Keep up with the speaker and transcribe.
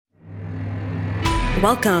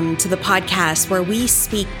Welcome to the podcast where we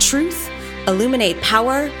speak truth, illuminate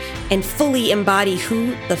power, and fully embody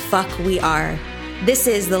who the fuck we are. This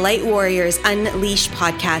is the Light Warriors Unleashed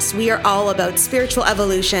podcast. We are all about spiritual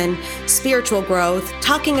evolution, spiritual growth,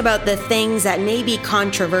 talking about the things that may be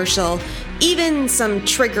controversial, even some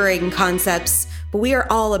triggering concepts, but we are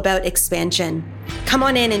all about expansion. Come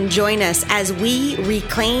on in and join us as we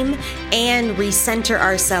reclaim and recenter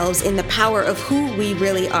ourselves in the power of who we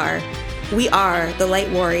really are. We are the Light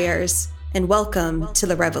Warriors, and welcome to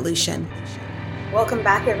the revolution. Welcome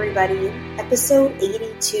back, everybody. Episode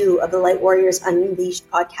 82 of the Light Warriors Unleashed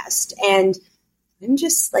podcast. And I'm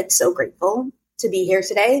just so grateful to be here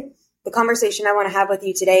today. The conversation I want to have with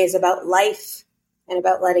you today is about life and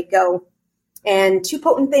about let it go. And two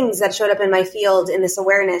potent things that showed up in my field in this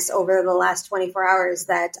awareness over the last 24 hours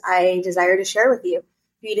that I desire to share with you,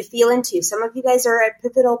 for you to feel into. Some of you guys are at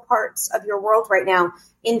pivotal parts of your world right now,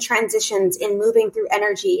 in transitions, in moving through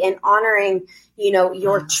energy, and honoring,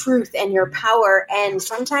 your truth and your power. And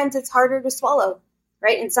sometimes it's harder to swallow,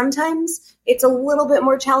 right? And sometimes it's a little bit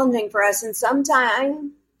more challenging for us. And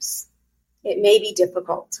sometimes it may be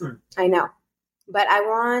difficult. I know. But I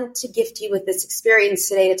want to gift you with this experience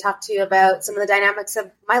today to talk to you about some of the dynamics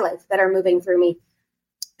of my life that are moving through me.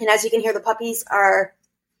 And as you can hear, the puppies are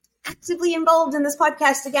actively involved in this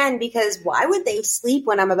podcast again, because why would they sleep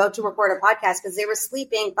when I'm about to record a podcast? Because they were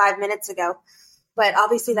sleeping 5 minutes ago. But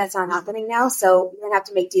obviously that's not happening now. So you're going to have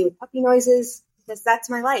to make do with puppy noises, because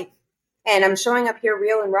that's my life. And I'm showing up here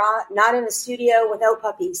real and raw, not in a studio without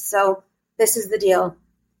puppies. So this is the deal.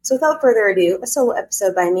 So without further ado, a solo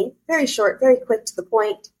episode by me. Very short, very quick, to the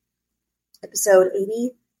point. Episode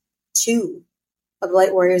 82 of the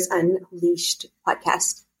Light Warriors Unleashed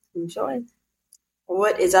podcast. Enjoy.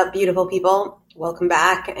 What is up, beautiful people? Welcome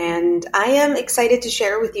back. And I am excited to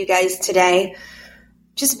share with you guys today,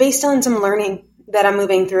 just based on some learning that I'm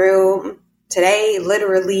moving through today,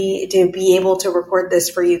 literally to be able to record this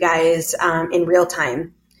for you guys in real time.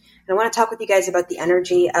 And I want to talk with you guys about the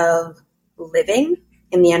energy of living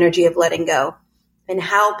and the energy of letting go, and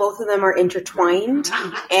how both of them are intertwined.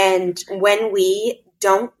 And when we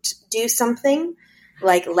don't do something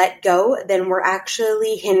like let go, then we're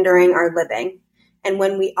actually hindering our living. And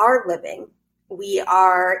when we are living, we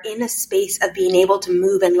are in a space of being able to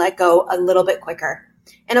move and let go a little bit quicker.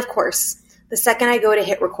 And of course, the second I go to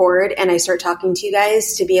hit record and I start talking to you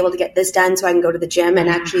guys to be able to get this done so I can go to the gym and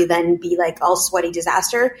actually then be all sweaty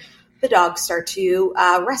disaster, the dogs start to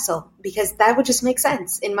wrestle, because that would just make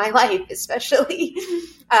sense in my life, especially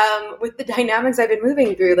with the dynamics I've been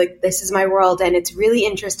moving through. This is my world, and it's really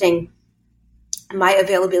interesting, my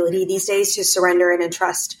availability these days to surrender and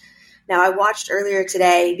trust. Now, I watched earlier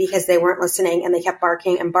today because they weren't listening, and they kept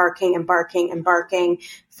barking and barking and barking and barking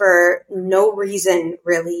for no reason,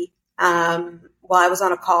 really. While I was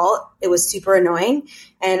on a call, it was super annoying,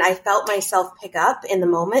 and I felt myself pick up in the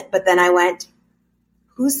moment, but then I went,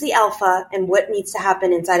 who's the alpha and what needs to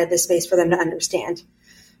happen inside of this space for them to understand?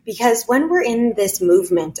 Because when we're in this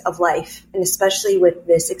movement of life, and especially with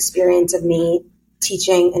this experience of me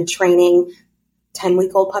teaching and training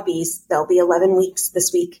 10-week-old puppies, they'll be 11 weeks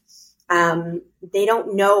this week. They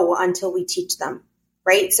don't know until we teach them,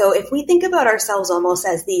 right? So if we think about ourselves almost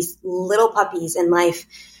as these little puppies in life,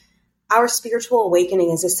 our spiritual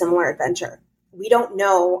awakening is a similar adventure. We don't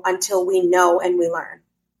know until we know and we learn.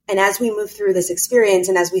 And as we move through this experience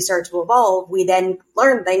and as we start to evolve, we then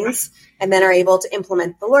learn things and then are able to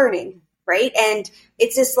implement the learning, right? And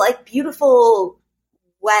it's this beautiful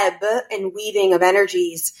web and weaving of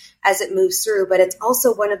energies as it moves through. But it's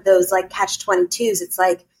also one of those catch-22s. It's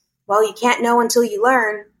well, you can't know until you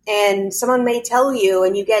learn. And someone may tell you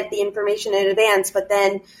and you get the information in advance, but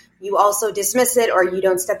then you also dismiss it, or you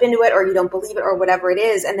don't step into it, or you don't believe it, or whatever it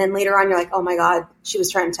is. And then later on, you're oh my God, she was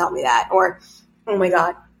trying to tell me that. Or, oh my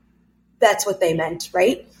God, that's what they meant,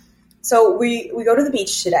 right? So we go to the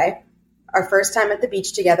beach today, our first time at the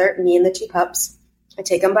beach together, me and the two pups. I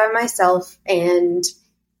take them by myself, and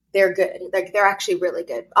they're good. They're actually really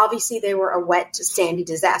good. Obviously, they were a wet, sandy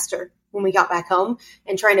disaster when we got back home,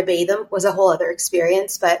 and trying to bathe them was a whole other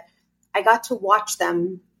experience. But I got to watch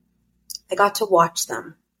them. I got to watch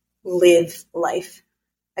them live life.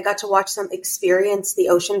 I got to watch them experience the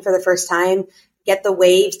ocean for the first time, get the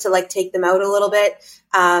waves to take them out a little bit,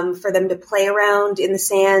 for them to play around in the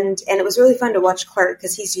sand. And it was really fun to watch Clark,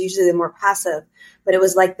 because he's usually the more passive, but it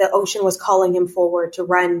was the ocean was calling him forward to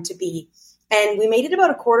run, to be. And we made it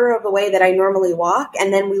about a quarter of the way that I normally walk.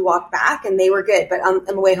 And then we walked back, and they were good. But on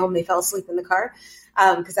the way home, they fell asleep in the car,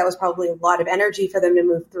 because that was probably a lot of energy for them to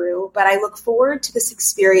move through. But I look forward to this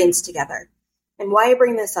experience together. And why I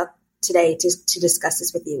bring this up today to discuss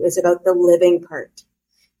this with you is about the living part.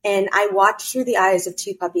 And I watched through the eyes of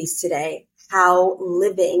two puppies today how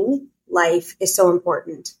living life is so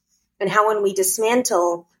important, and how when we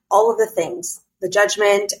dismantle all of the things, the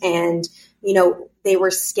judgment, and, they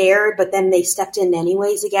were scared, but then they stepped in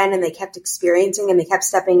anyways again, and they kept experiencing, and they kept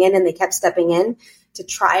stepping in, and they kept stepping in to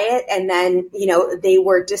try it. And then, they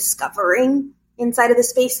were discovering inside of the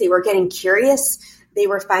space. They were getting curious. They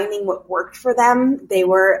were finding what worked for them.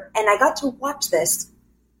 And I got to watch this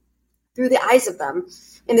through the eyes of them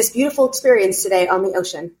in this beautiful experience today on the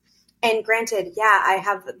ocean. And granted, I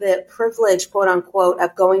have the privilege, quote unquote,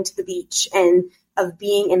 of going to the beach and of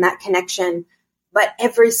being in that connection. But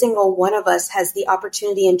every single one of us has the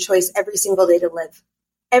opportunity and choice every single day to live.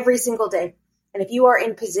 Every single day. And if you are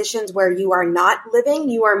in positions where you are not living,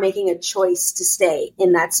 you are making a choice to stay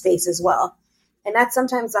in that space as well. And that's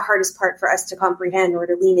sometimes the hardest part for us to comprehend or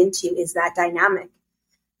to lean into, is that dynamic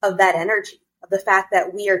of that energy, of the fact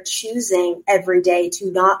that we are choosing every day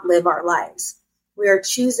to not live our lives. We are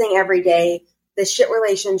choosing every day the shit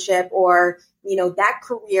relationship, or, that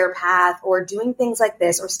career path, or doing things like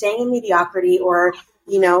this, or staying in mediocrity, or,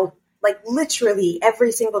 literally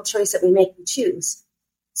every single choice that we make, we choose.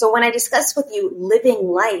 So when I discuss with you living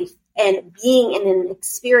life and being in an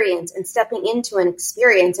experience and stepping into an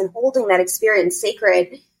experience and holding that experience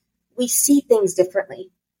sacred, we see things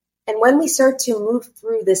differently. And when we start to move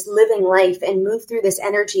through this living life and move through this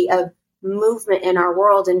energy of movement in our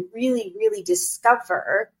world and really, really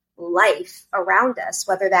discover life around us,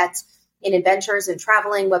 whether that's in adventures and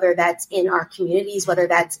traveling, whether that's in our communities, whether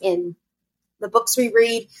that's in the books we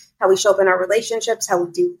read, how we show up in our relationships, how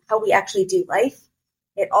we actually do life,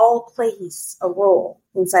 it all plays a role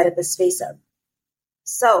inside of the space of.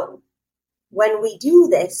 So when we do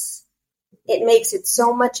this, it makes it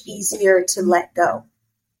so much easier to let go.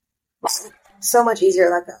 So much easier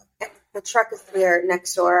to let go. The truck is there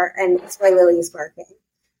next door, and that's why Lily is barking.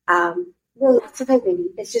 It's a baby.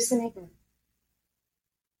 It's just a neighbor.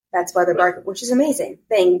 That's why they're barking, which is an amazing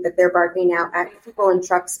thing that they're barking now at people and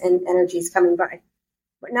trucks and energies coming by.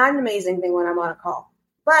 But not an amazing thing when I'm on a call.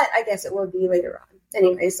 But I guess it will be later on.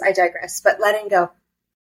 Anyways, I digress. But letting go.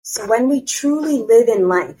 So when we truly live in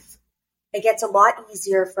life, it gets a lot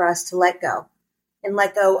easier for us to let go. And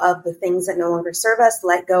let go of the things that no longer serve us,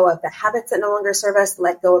 let go of the habits that no longer serve us,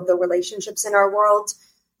 let go of the relationships in our world.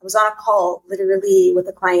 I was on a call literally with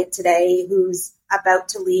a client today who's about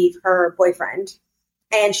to leave her boyfriend.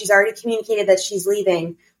 And she's already communicated that she's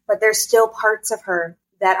leaving, but there's still parts of her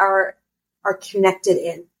that are connected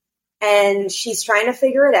in. And she's trying to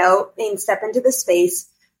figure it out and step into the space,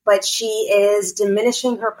 but she is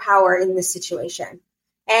diminishing her power in this situation.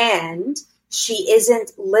 And she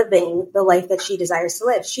isn't living the life that she desires to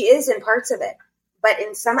live. She is in parts of it, but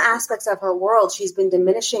in some aspects of her world, she's been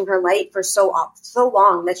diminishing her light for so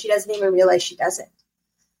long that she doesn't even realize she does it.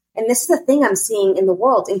 And this is the thing I'm seeing in the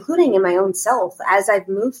world, including in my own self, as I've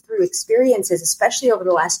moved through experiences, especially over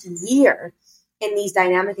the last year, in these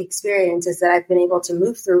dynamic experiences that I've been able to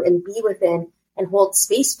move through and be within and hold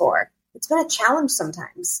space for. It's been a challenge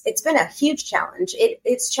sometimes. It's been a huge challenge.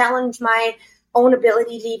 It's challenged my own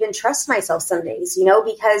ability to even trust myself some days,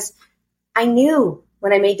 because I knew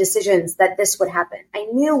when I made decisions that this would happen. I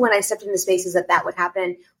knew when I stepped into spaces that would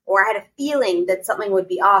happen, or I had a feeling that something would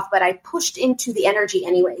be off, but I pushed into the energy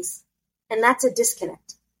anyways. And that's a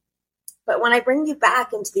disconnect. But when I bring you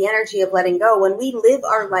back into the energy of letting go, when we live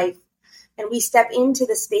our life and we step into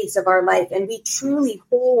the space of our life and we truly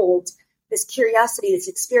hold this curiosity, this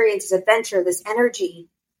experience, this adventure, this energy,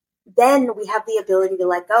 then we have the ability to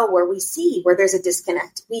let go, where we see where there's a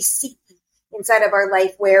disconnect. We see inside of our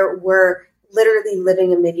life where we're literally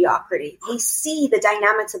living in mediocrity. We see the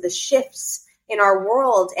dynamics of the shifts in our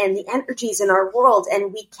world and the energies in our world,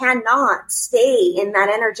 and we cannot stay in that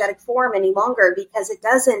energetic form any longer because it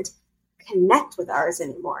doesn't connect with ours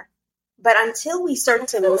anymore. But until we start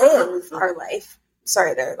to live our life,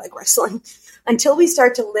 sorry, they're like wrestling, until we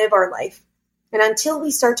start to live our life, and until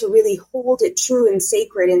we start to really hold it true and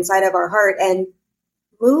sacred inside of our heart and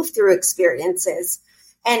move through experiences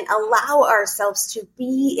and allow ourselves to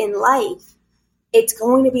be in life, it's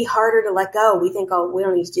going to be harder to let go. We think, oh, we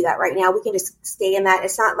don't need to do that right now. We can just stay in that.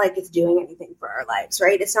 It's not like it's doing anything for our lives,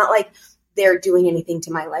 right? It's not like they're doing anything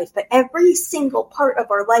to my life. But every single part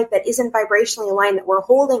of our life that isn't vibrationally aligned, that we're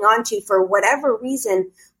holding on to for whatever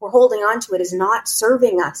reason, we're holding on to it, is not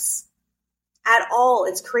serving us at all.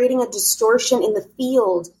 It's creating a distortion in the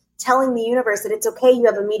field, telling the universe that it's okay, you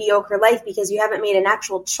have a mediocre life because you haven't made an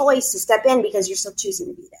actual choice to step in because you're still choosing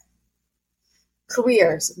to be there.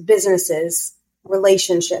 Careers, businesses,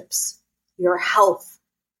 relationships, your health,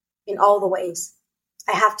 in all the ways.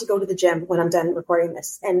 I have to go to the gym when I'm done recording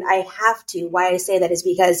this. And I have to. Why I say that is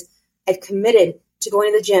because I've committed to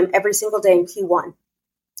going to the gym every single day in Q1.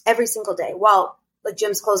 Every single day. Well, the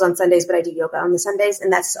gym's closed on Sundays, but I do yoga on the Sundays,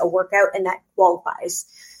 and that's a workout, and that qualifies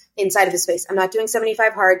inside of the space. I'm not doing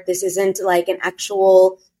 75 hard. This isn't like an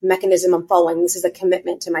actual mechanism I'm following. This is a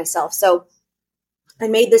commitment to myself. So I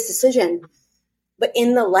made this decision. But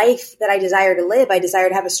in the life that I desire to live, I desire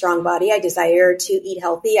to have a strong body. I desire to eat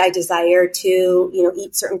healthy. I desire to,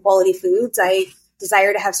 eat certain quality foods. I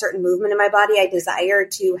desire to have certain movement in my body. I desire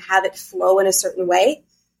to have it flow in a certain way.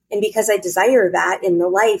 And because I desire that in the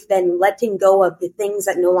life, then letting go of the things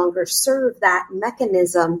that no longer serve that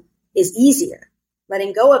mechanism is easier.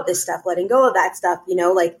 Letting go of this stuff, letting go of that stuff,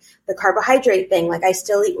 like the carbohydrate thing. Like I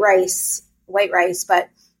still eat rice, white rice, but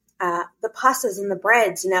the pastas and the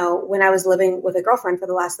breads, when I was living with a girlfriend for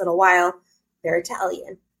the last little while, they're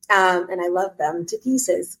Italian. And I love them to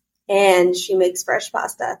pieces. And she makes fresh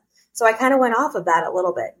pasta. So I kind of went off of that a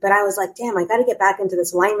little bit. But I was like, damn, I got to get back into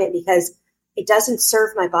this alignment because it doesn't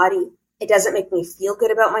serve my body. It doesn't make me feel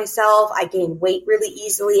good about myself. I gain weight really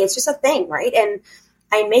easily. It's just a thing, right? And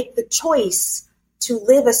I make the choice to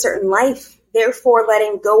live a certain life. Therefore,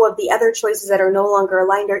 letting go of the other choices that are no longer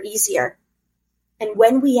aligned are easier. And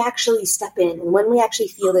when we actually step in and when we actually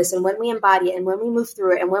feel this and when we embody it and when we move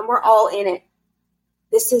through it and when we're all in it,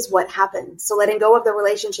 this is what happens. So letting go of the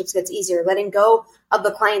relationships gets easier. Letting go of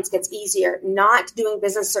the clients gets easier. Not doing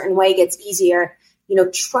business a certain way gets easier.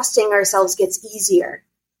 Trusting ourselves gets easier.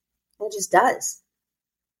 It just does.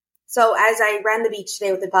 So as I ran the beach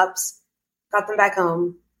today with the pups, got them back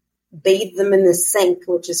home, bathed them in the sink,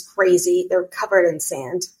 which is crazy. They're covered in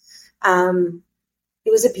sand.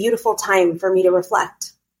 It was a beautiful time for me to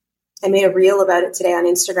reflect. I made a reel about it today on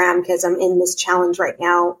Instagram because I'm in this challenge right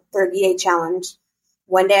now, 30-day challenge.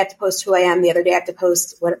 One day I have to post who I am. The other day I have to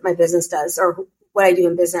post what my business does or what I do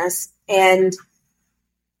in business. And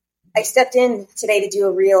I stepped in today to do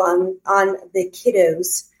a reel on the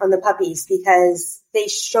kiddos, on the puppies, because they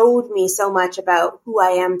showed me so much about who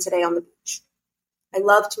I am today on the beach. I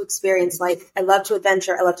love to experience life. I love to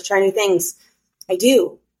adventure. I love to try new things. I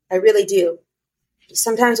do. I really do.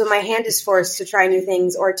 Sometimes when my hand is forced to try new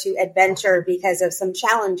things or to adventure because of some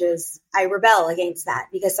challenges, I rebel against that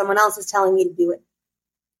because someone else is telling me to do it.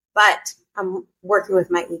 But I'm working with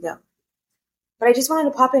my ego. But I just wanted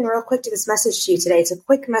to pop in real quick to this message to you today. It's a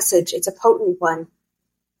quick message. It's a potent one.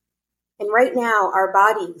 And right now, our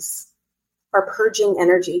bodies are purging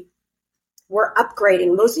energy. We're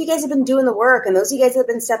upgrading. Those of you guys have been doing the work, and those of you guys that have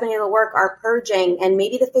been stepping in the work are purging. And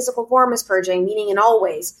maybe the physical form is purging, meaning in all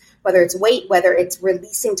ways, whether it's weight, whether it's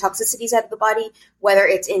releasing toxicities out of the body, whether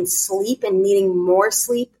it's in sleep and needing more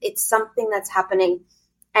sleep. It's something that's happening.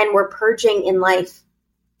 And we're purging in life.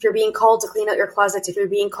 If you're being called to clean out your closets, if you're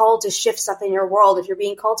being called to shift stuff in your world, if you're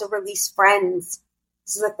being called to release friends,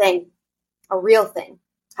 this is a thing, a real thing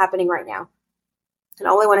happening right now. And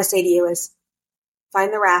all I want to say to you is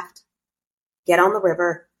find the raft, get on the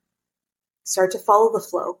river, start to follow the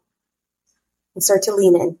flow, and start to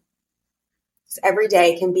lean in. Because every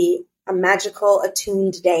day can be a magical,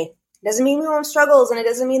 attuned day. It doesn't mean we won't have struggles, and it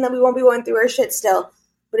doesn't mean that we won't be going through our shit still,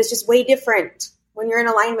 but it's just way different. When you're in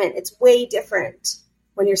alignment, it's way different.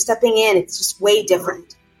 When you're stepping in, it's just way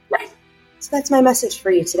different. Right. So that's my message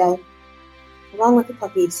for you today, along with the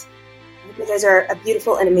puppies. I hope you guys are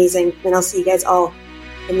beautiful and amazing, and I'll see you guys all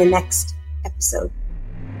in the next episode.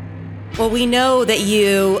 Well, we know that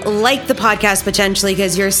you like the podcast potentially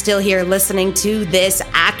because you're still here listening to this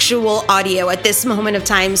actual audio at this moment of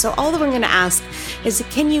time. So all that we're going to ask is,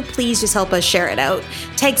 can you please just help us share it out?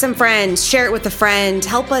 Tag some friends, share it with a friend,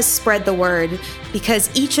 help us spread the word,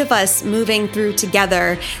 because each of us moving through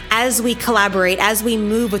together as we collaborate, as we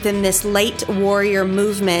move within this light warrior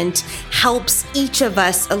movement, helps each of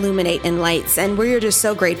us illuminate in lights. And we're just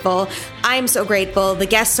so grateful. I'm so grateful. The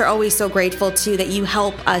guests are always so grateful too, that you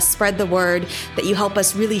help us spread the word, that you help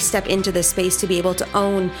us really step into this space to be able to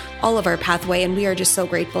own all of our pathway. And we are just so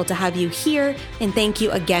grateful to have you here. And thank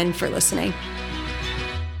you again for listening.